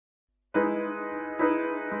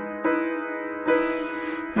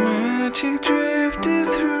magic drifted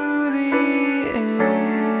through the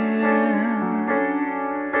air,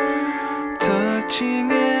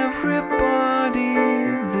 touching everybody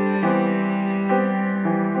there.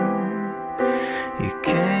 You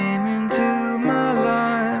came into my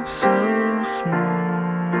life so small,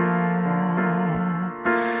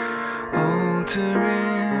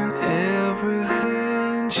 altering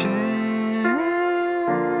everything, changed.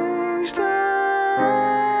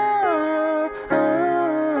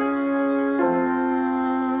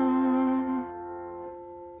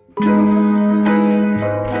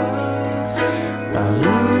 I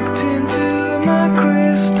looked into my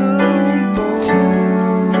crystal ball.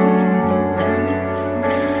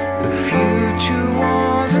 The future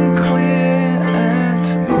wasn't clear at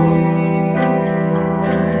all,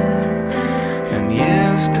 and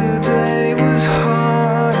yesterday was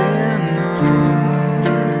hard enough.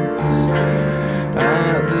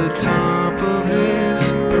 At the top of this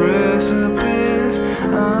precipice,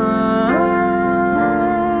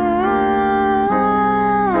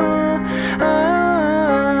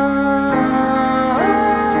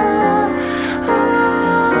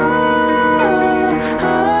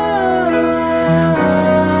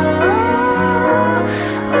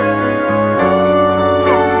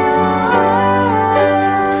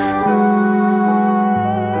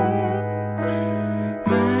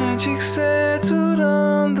 magic settled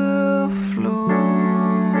on the floor,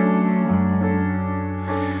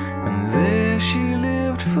 and there she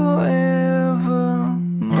lived forevermore,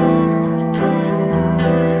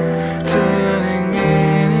 turning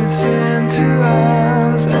minutes into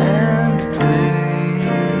hours.